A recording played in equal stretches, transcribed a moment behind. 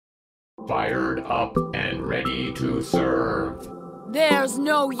Fired up and ready to serve. There's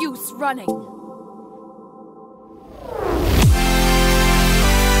no use running.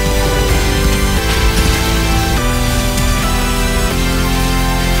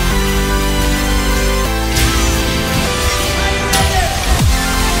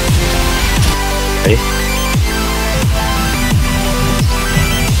 Ready?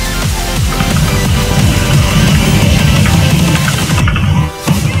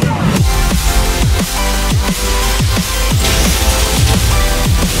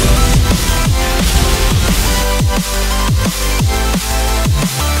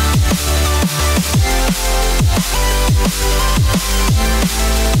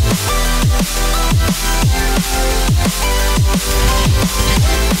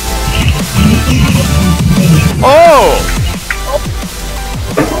 Oh!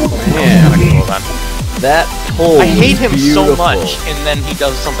 Man, cool then. That toll. I hate him beautiful. so much, and then he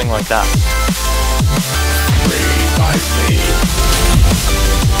does something like that. Precisely.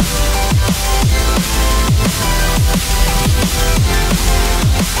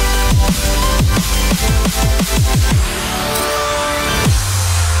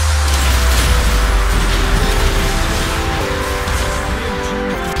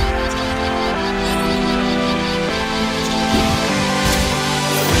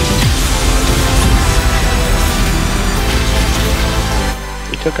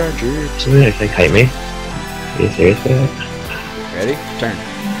 We took our troops. You gonna kite me? Are you serious with that? Ready? Turn.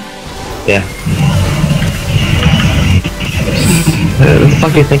 Yeah. What the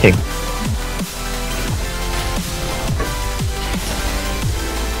fuck are you thinking?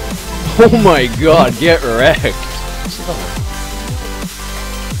 Oh my god, get wrecked.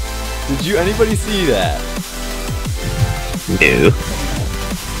 Did anybody see that? No.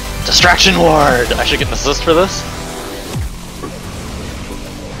 Distraction ward! I should get an assist for this?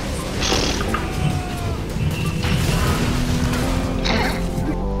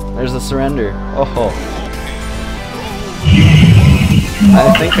 There's a surrender. Oh. I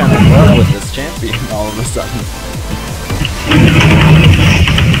think I'm in love with this champion all of a sudden.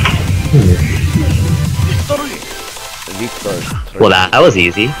 Well, that was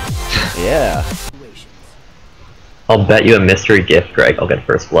easy. Yeah. I'll bet you a mystery gift, Greg. I'll get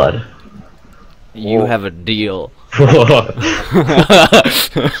first blood. You have a deal.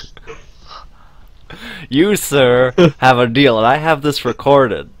 You, sir, have a deal, and I have this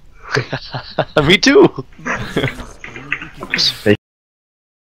recorded. Me too!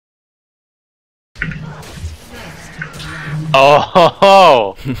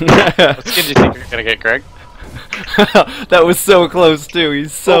 Oh! What skin do you think you're gonna get, Greg? That was so close too,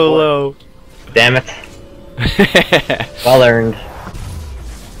 he's so low. Damn it. Well earned.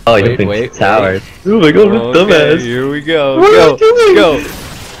 Oh, you're doing wait, 6 hours. Oh my god, what a Okay, dumbass. here we go. What am I Go, doing? go.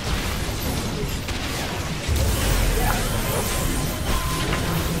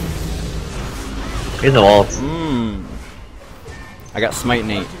 Here's the waltz. I got smite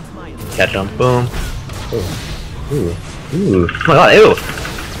Nate. Catch him. Boom. Ooh. Ooh. Ooh. Oh my god, ew.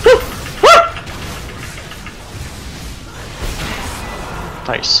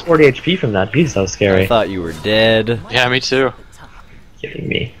 Nice. 40 HP from that. Jeez, that was I scary. thought you were dead. Yeah, me too. Kidding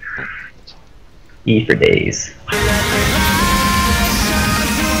me. E for days.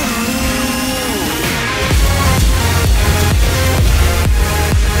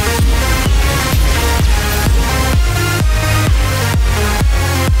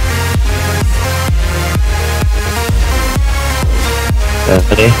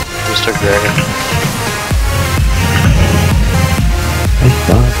 Stephanie? Just took dragon. Nice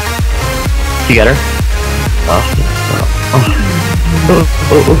job. You got her? Oh. Oh. Oh.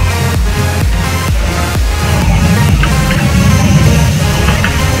 Oh. Oh.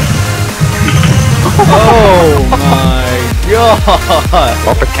 Oh my god!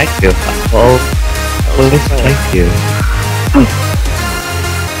 I'll protect you. I'll protect you.